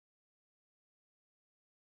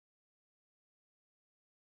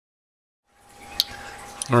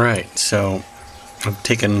Alright, so I've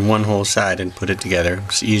taken one whole side and put it together.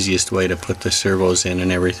 It's the easiest way to put the servos in and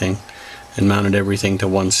everything, and mounted everything to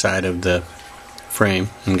one side of the frame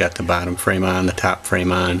and got the bottom frame on, the top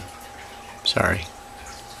frame on. Sorry.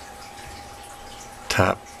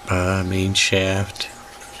 Top main shaft,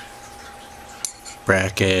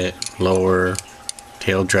 bracket, lower,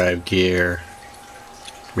 tail drive gear,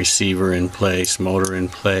 receiver in place, motor in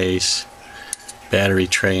place, battery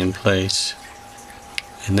tray in place.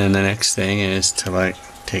 And then the next thing is to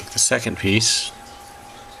take the second piece,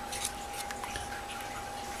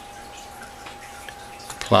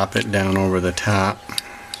 plop it down over the top,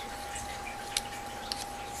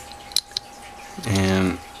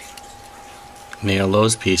 and nail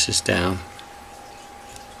those pieces down.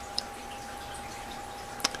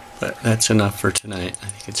 But that's enough for tonight. I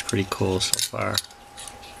think it's pretty cool so far.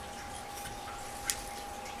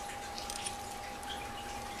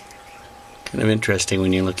 Kind of interesting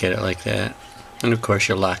when you look at it like that. And of course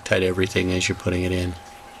you Loctite everything as you're putting it in.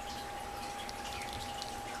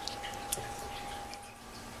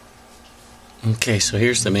 Okay, so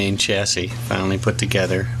here's the main chassis finally put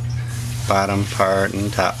together. Bottom part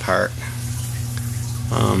and top part.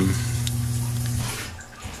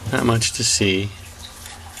 Not much to see.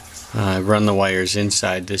 I've run the wires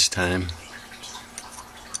inside this time.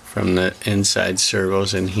 From the inside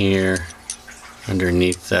servos in here,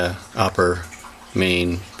 underneath the upper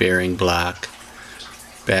main bearing block,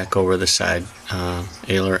 back over the side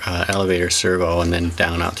elevator servo, and then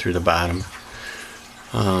down out through the bottom.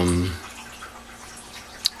 I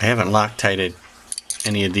haven't Loctited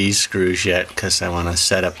any of these screws yet because I want to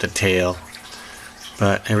set up the tail,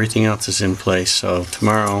 but everything else is in place. So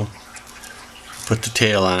tomorrow put the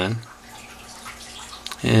tail on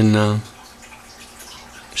and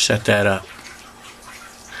set that up.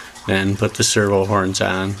 Then put the servo horns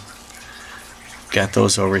on. Got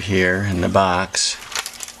those over here in the box,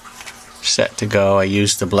 set to go. I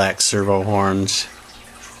used the black servo horns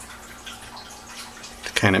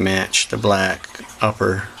to kind of match the black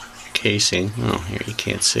upper casing. Oh, here you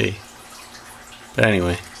can't see, but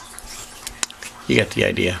anyway, you get the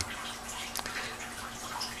idea.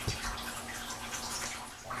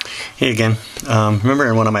 Hey again, remember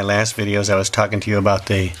in one of my last videos I was talking to you about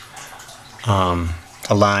the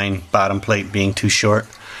align bottom plate being too short?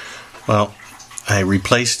 Well, I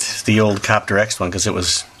replaced the old Copter X one because it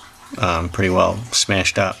was pretty well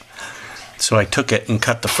smashed up. So I took it and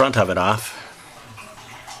cut the front of it off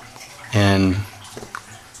and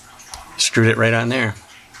screwed it right on there.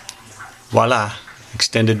 Voila!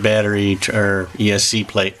 Extended battery or ESC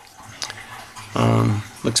plate.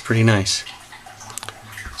 Looks pretty nice.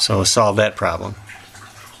 So solve that problem.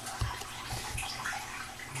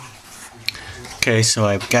 Okay, so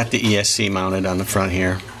I've got the ESC mounted on the front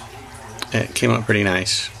here. It came up pretty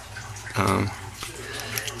nice.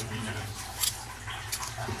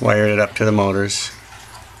 Wired it up to the motors.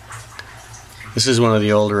 This is one of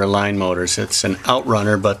the older Align motors. It's an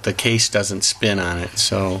outrunner, but the case doesn't spin on it,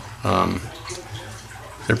 so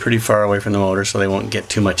they're pretty far away from the motor, so they won't get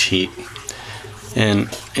too much heat. And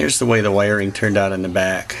here's the way the wiring turned out in the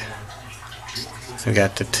back. So we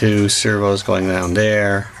got the two servos going down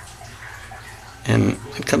there, and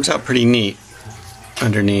it comes out pretty neat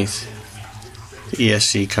underneath. The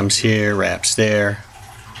ESC comes here, wraps there,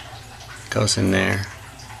 goes in there.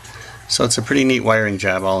 So it's a pretty neat wiring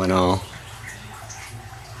job all in all.